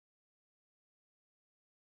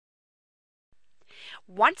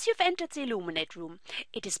Once you've entered the Elluminate room,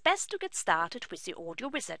 it is best to get started with the audio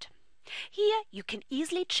wizard. Here you can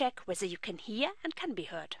easily check whether you can hear and can be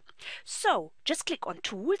heard. So just click on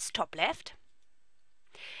Tools, top left.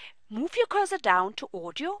 Move your cursor down to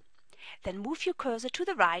Audio, then move your cursor to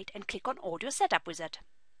the right and click on Audio Setup Wizard.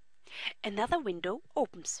 Another window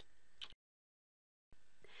opens.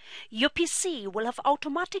 Your PC will have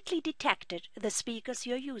automatically detected the speakers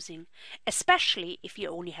you're using, especially if you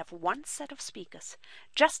only have one set of speakers.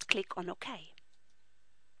 Just click on OK.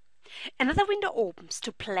 Another window opens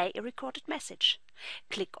to play a recorded message.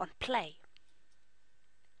 Click on Play.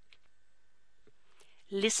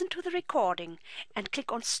 Listen to the recording and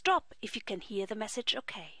click on Stop if you can hear the message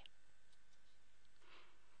OK.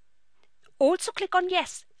 Also click on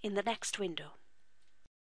Yes in the next window.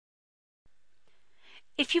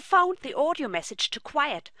 If you found the audio message too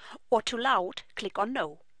quiet or too loud, click on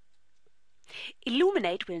No.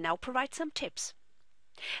 Elluminate will now provide some tips.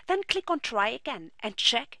 Then click on Try again and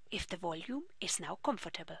check if the volume is now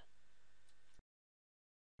comfortable.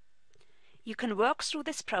 You can work through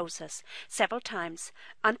this process several times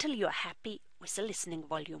until you are happy with the listening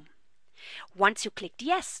volume. Once you clicked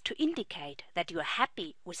Yes to indicate that you are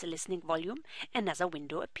happy with the listening volume, another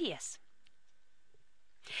window appears.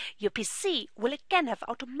 Your PC will again have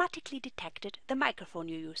automatically detected the microphone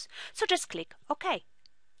you use, so just click OK.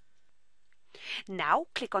 Now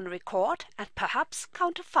click on Record and perhaps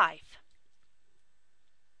count to 5.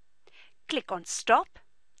 Click on Stop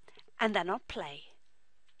and then on Play.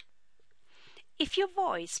 If your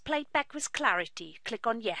voice played back with clarity, click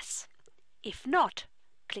on Yes. If not,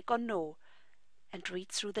 click on No and read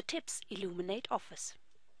through the tips Elluminate offers.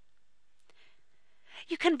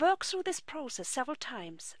 You can work through this process several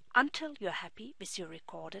times until you're happy with your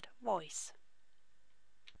recorded voice.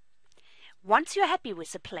 Once you're happy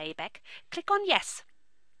with the playback, click on Yes.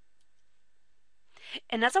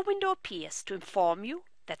 Another window appears to inform you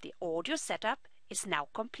that the audio setup is now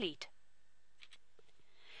complete.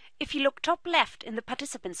 If you look top left in the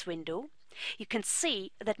Participants window, you can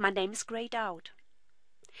see that my name is grayed out.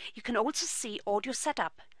 You can also see Audio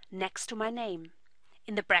Setup next to my name,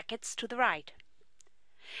 in the brackets to the right.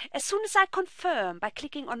 As soon as I confirm by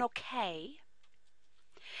clicking on OK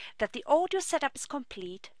that the audio setup is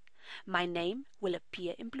complete, my name will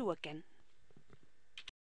appear in blue again.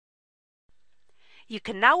 You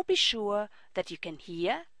can now be sure that you can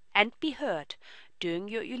hear and be heard during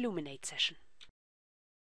your Elluminate session.